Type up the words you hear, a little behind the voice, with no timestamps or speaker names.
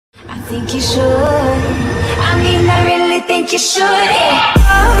I think you should. I mean, I really think you should. Yeah.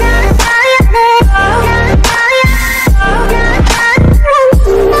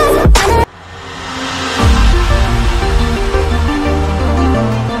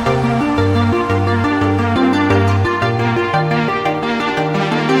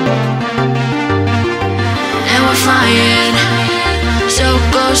 And we're flying so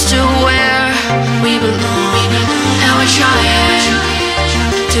close to where we belong. And we're trying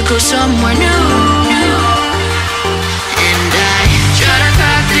to go somewhere new. And I try to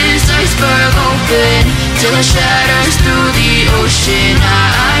crack this iceberg open till it shatters through the ocean.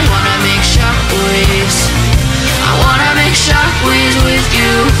 I wanna make shockwaves. I wanna make shockwaves with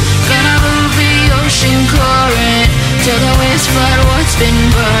you. Gonna move the ocean current till the waves flood what's been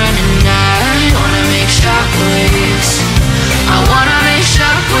burning. I wanna make shockwaves. I wanna make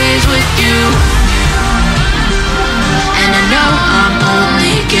shockwaves with you. And I know I'm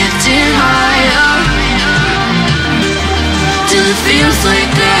only getting higher till it feels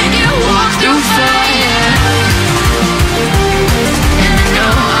like I can walk through fire. And I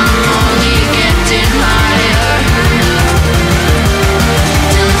know I'm only getting higher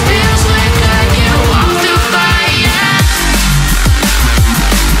till it feels like I can walk through fire.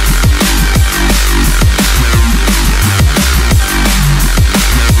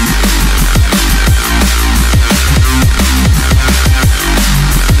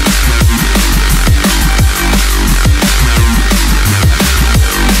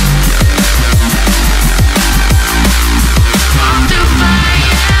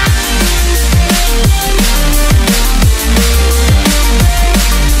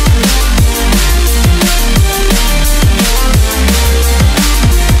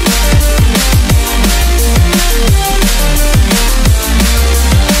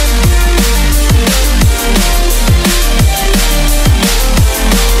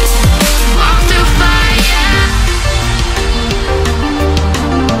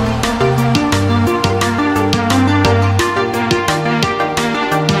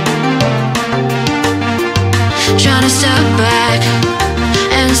 Trying to step back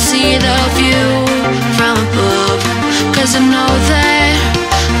and see the view from above, 'cause I know that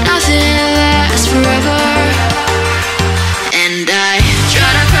nothing lasts forever. And I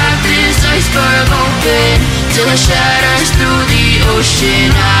try to crack this iceberg open till it shatters through the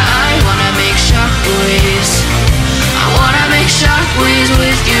ocean. I wanna make shockwaves. I wanna make shockwaves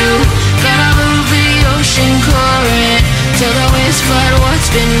with you. Gonna move the ocean current till the waves flood what's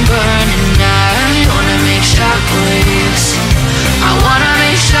been burning. I wanna make shockwaves. I wanna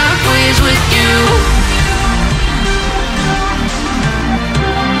make shockwaves with you.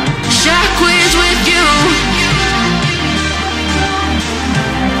 Shockwaves with you.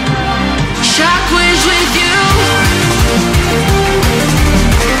 Shockwaves with you.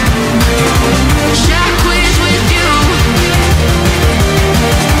 Shockwaves with you.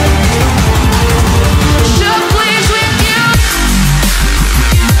 Shockwaves with you.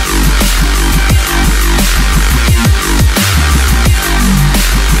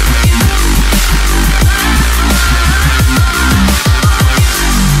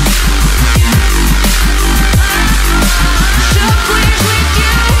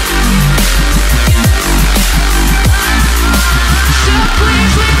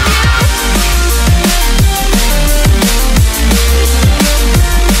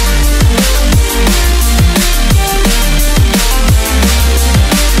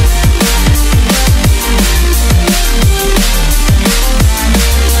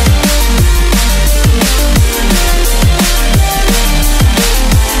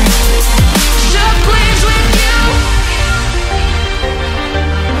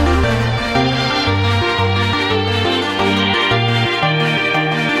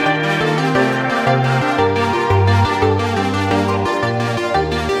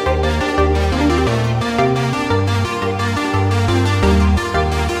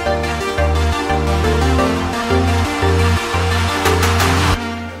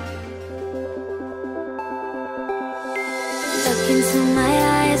 Look into my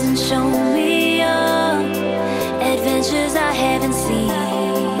eyes and show me your adventures I haven't seen.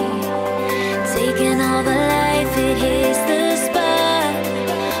 Taking all the life, it hits the spot.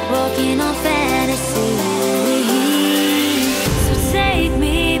 Walking on fantasy. So take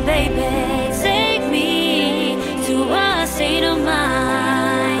me, baby, take me to a state of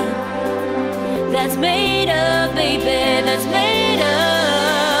mind that's made up, baby, that's made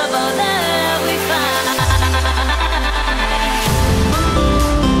up all that we find.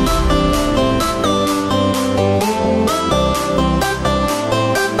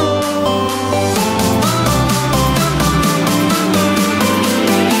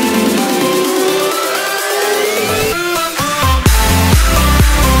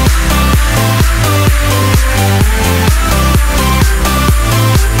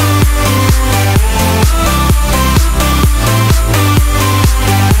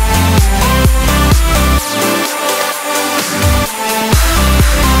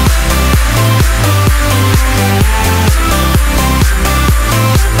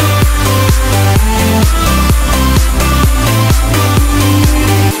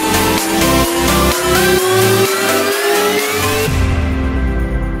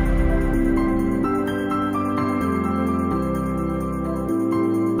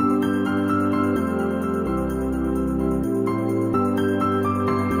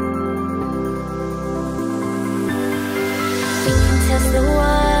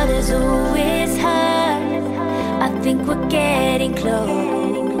 think we're getting close.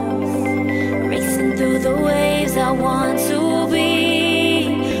 Racing through the waves, I want to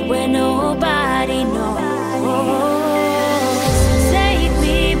be where nobody knows. Take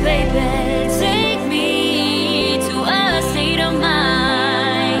me, baby, take me to a state of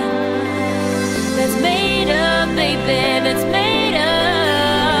mind that's made up, baby, that's made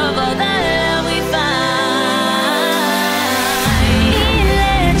of all the love we find.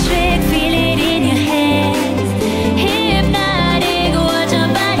 Electric, feel it in your hands. Hypnotic, watch our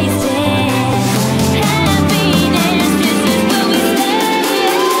bodies dance. Happiness, this is where we stand.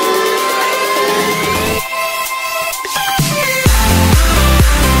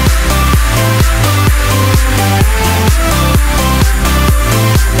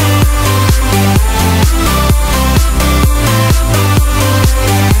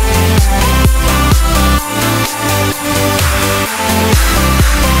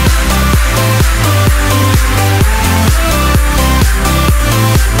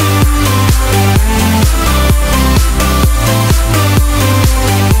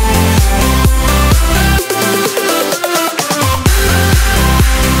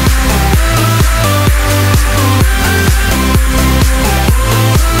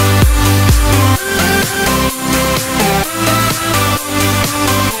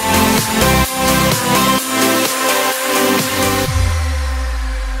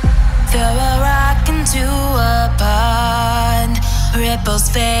 Throw a rock into a pond, ripples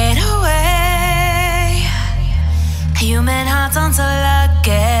fade away. Human hearts aren't so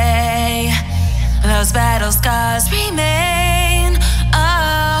lucky, those battle scars remain.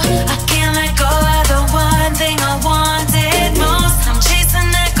 Oh, I can't let go of the one thing I wanted most. I'm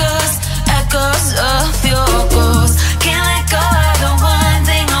chasing echoes, echoes of your ghost. Can't let go of the one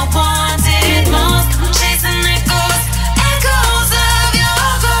thing I wanted most. I'm chasing echoes, echoes of your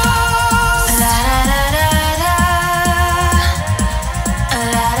ghost. La da da da da,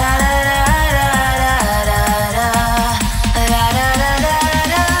 la da da da da da, la da da da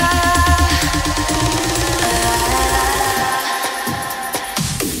da.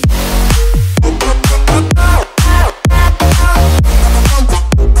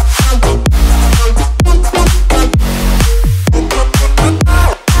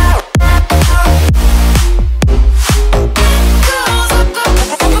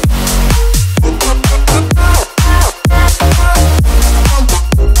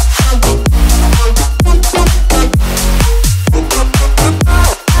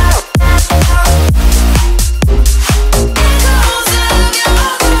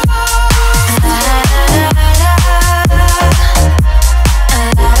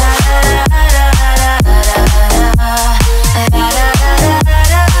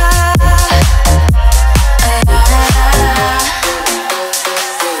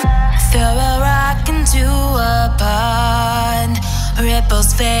 Throw a rock into a pond,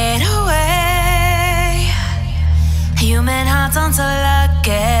 ripples fade away. Human hearts aren't so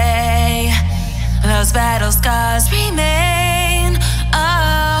lucky, those battle scars remain.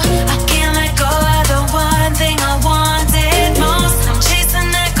 Oh, I can't let go of the one thing I wanted most. I'm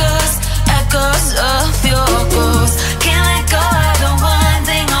chasing echoes, echoes of your ghost. Can't let go of the one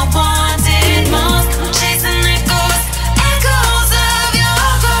thing I wanted most. I'm chasing echoes, echoes of your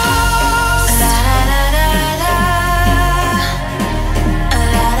ghost. La da da da da,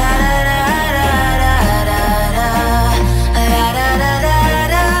 la da da da da da, la da da da da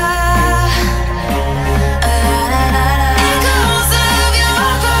da, echoes of your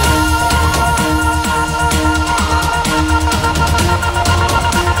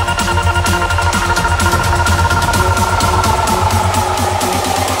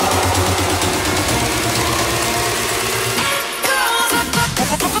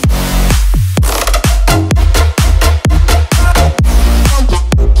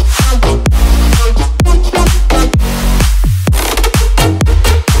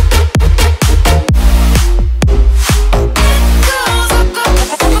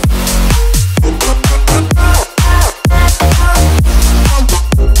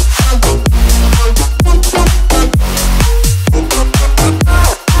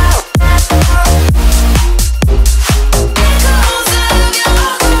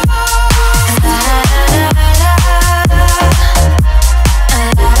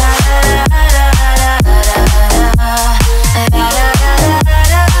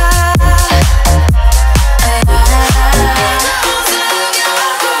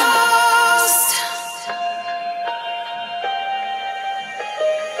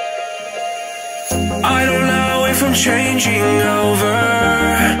I don't know if I'm changing over.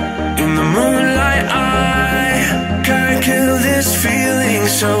 In the moonlight I can't kill this feeling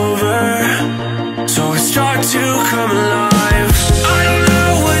sober. So I start to come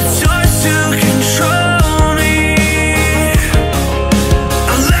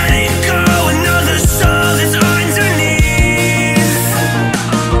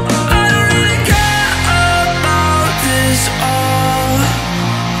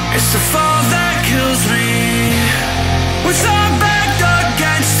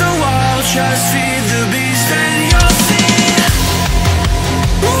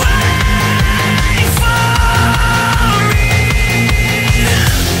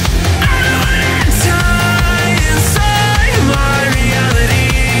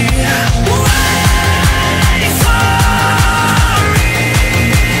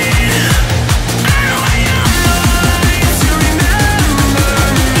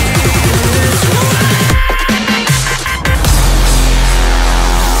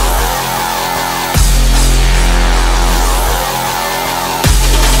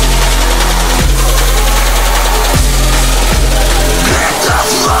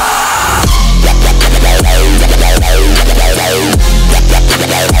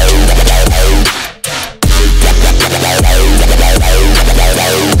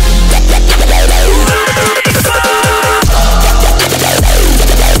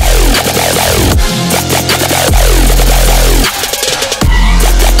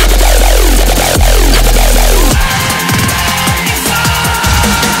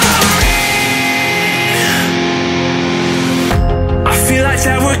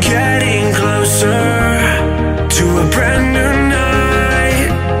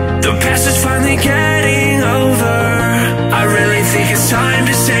guess it's finally getting over. I really think it's time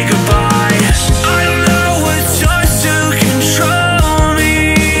to say goodbye. I don't know what starts to control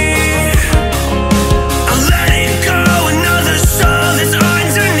me. I'll let it go, another soul that's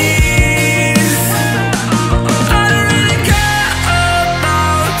underneath. I don't really care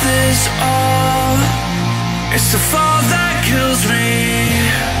about this all. It's the fall that kills me.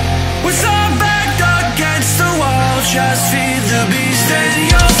 With our back against the wall, just feed the beast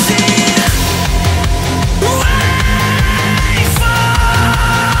and you'll see. Wait for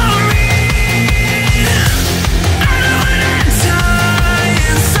me. I don't wanna die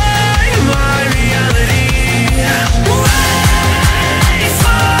inside my reality. Wait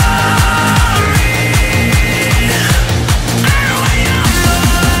for me. I don't want your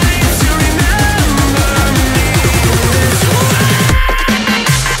life to remember me this way.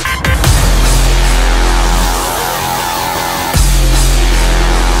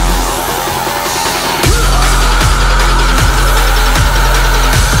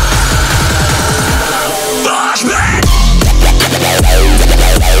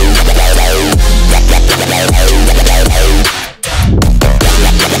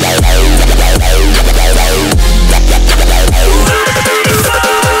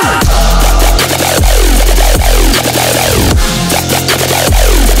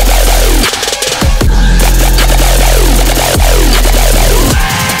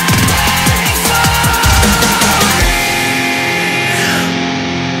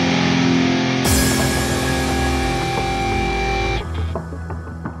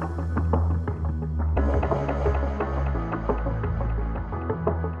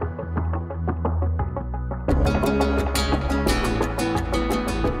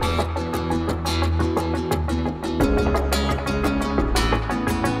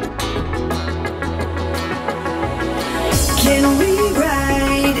 Can we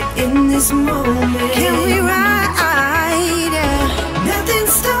ride in this moment? Can we ride?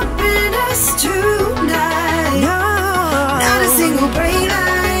 Nothing's stopping us tonight. No, not a single brake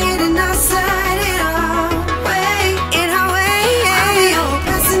light in our sight, in our way, in our way. I'm your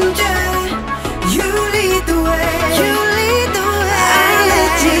passenger. You lead the way. You lead the way. I'll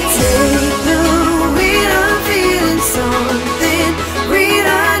let you take the wheel. I'm feeling something real.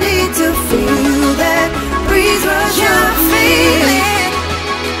 I need to feel that breeze rush. You're feeling.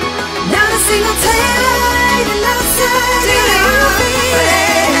 Not a single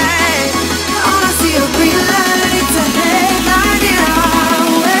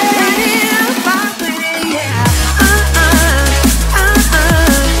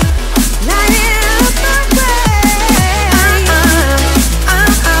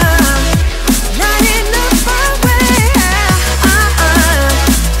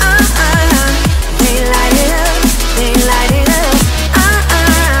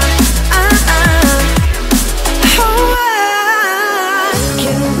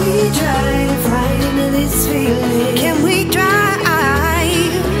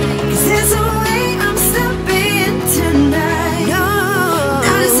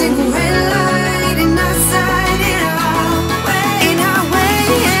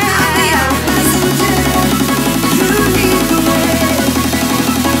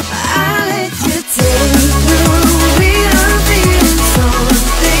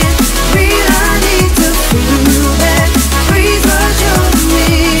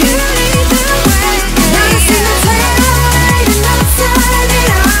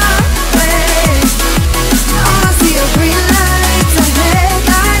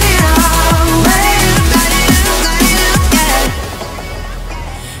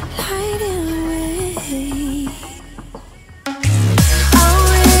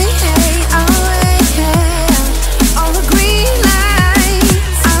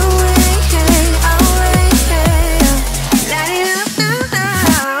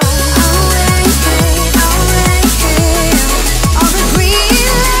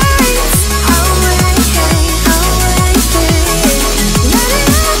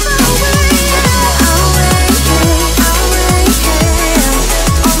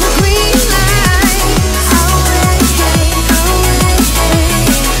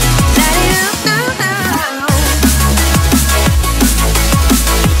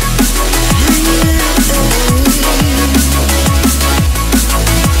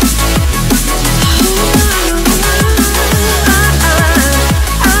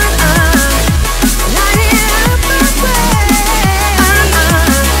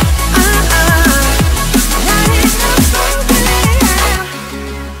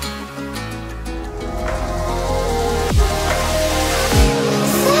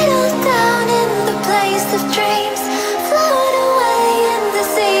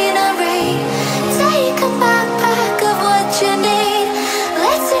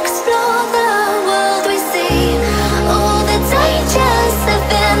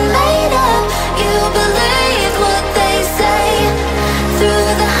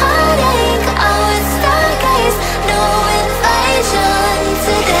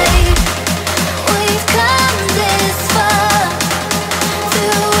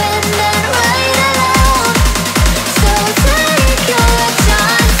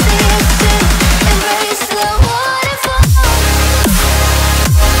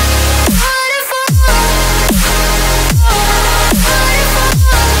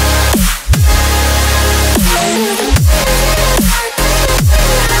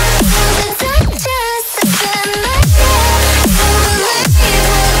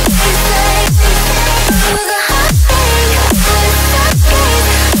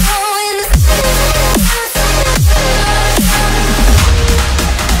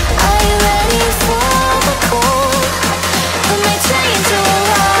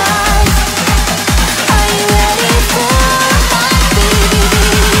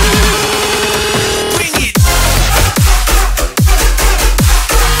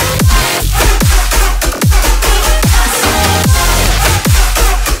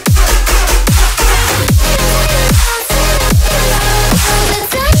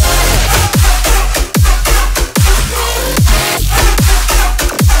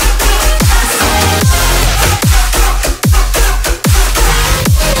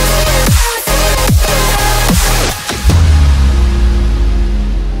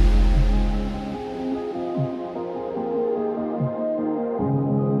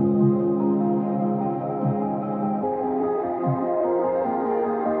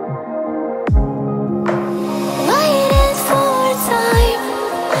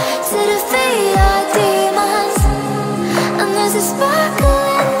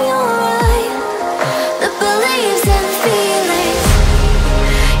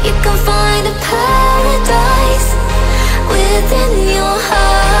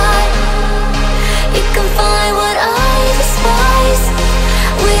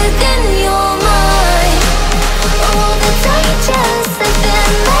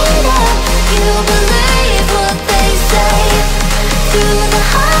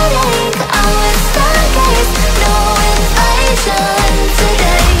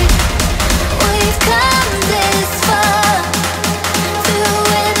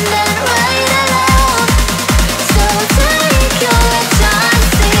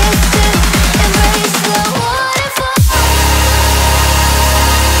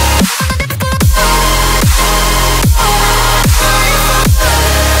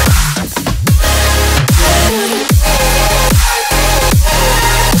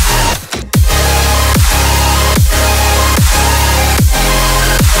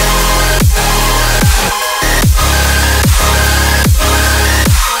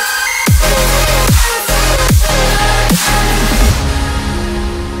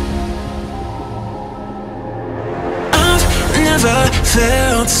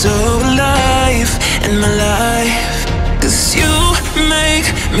felt so alive in my life. 'Cause you make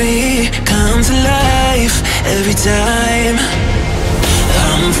me come to life every time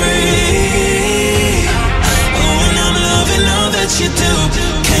I'm free. Oh, and I'm loving all that you do.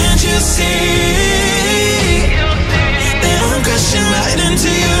 Can't you see that I'm crashing right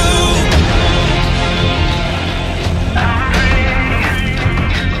into you?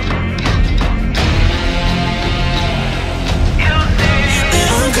 That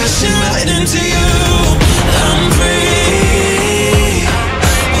I'm crashing right into you.